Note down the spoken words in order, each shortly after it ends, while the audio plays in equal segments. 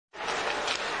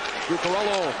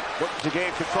Zuccarello looking to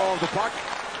gain control of the puck.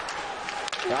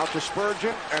 Out to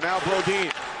Spurgeon, and now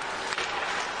Brodin.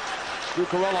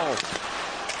 Zuccarello.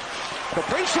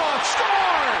 Kaprizov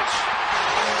scores!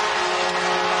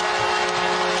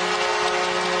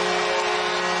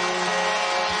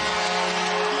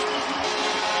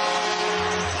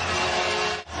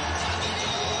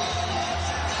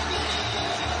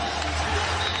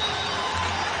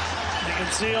 You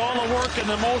can see all the work and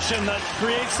the motion that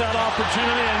creates that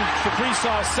opportunity, and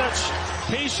Kaprizov such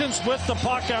patience with the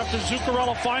puck after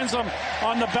Zuccarello finds him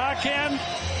on the backhand,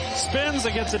 spins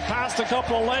and gets it past a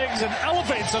couple of legs and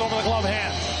elevates it over the glove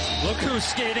hand. Look who's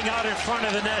skating out in front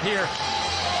of the net here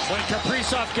when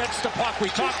Kaprizov gets the puck. We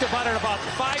talked about it about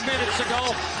 5 minutes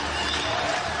ago.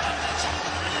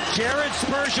 Jared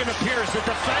Spurgeon appears, the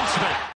defenseman.